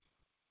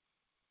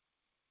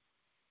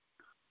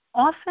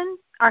Often,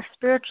 our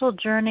spiritual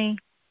journey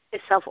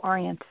is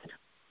self-oriented.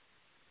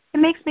 It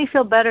makes me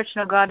feel better to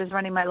know God is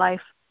running my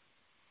life.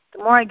 The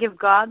more I give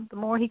God, the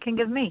more He can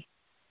give me.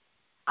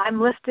 I'm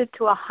lifted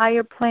to a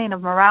higher plane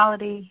of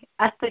morality,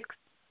 ethics,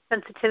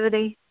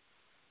 sensitivity.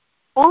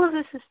 All of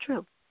this is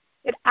true.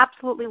 It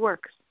absolutely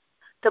works.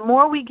 The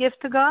more we give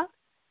to God,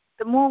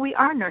 the more we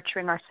are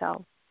nurturing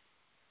ourselves,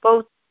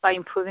 both by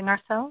improving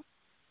ourselves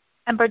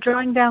and by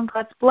drawing down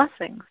God's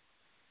blessings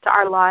to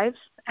our lives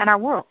and our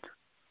world.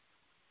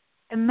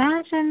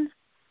 Imagine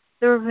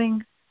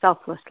serving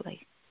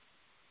selflessly,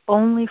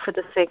 only for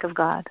the sake of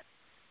God.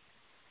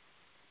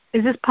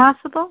 Is this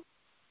possible?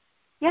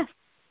 Yes.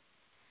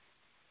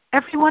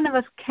 Every one of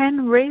us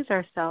can raise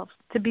ourselves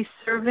to be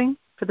serving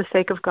for the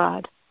sake of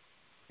God.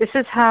 This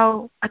is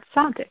how a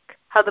tzaddik,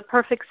 how the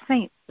perfect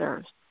saint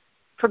serves,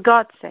 for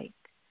God's sake,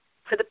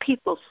 for the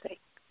people's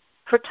sake,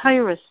 for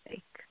Torah's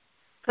sake,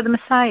 for the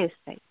Messiah's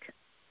sake.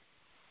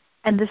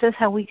 And this is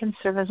how we can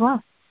serve as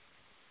well.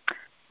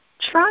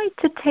 Try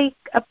to take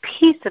a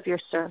piece of your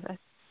service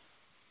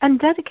and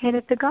dedicate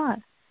it to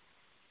God.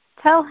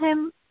 Tell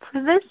Him,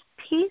 for this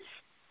piece,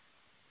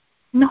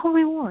 no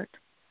reward.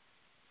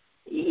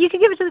 You can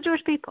give it to the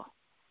Jewish people,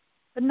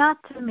 but not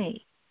to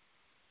me.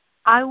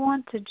 I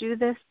want to do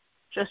this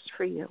just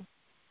for you.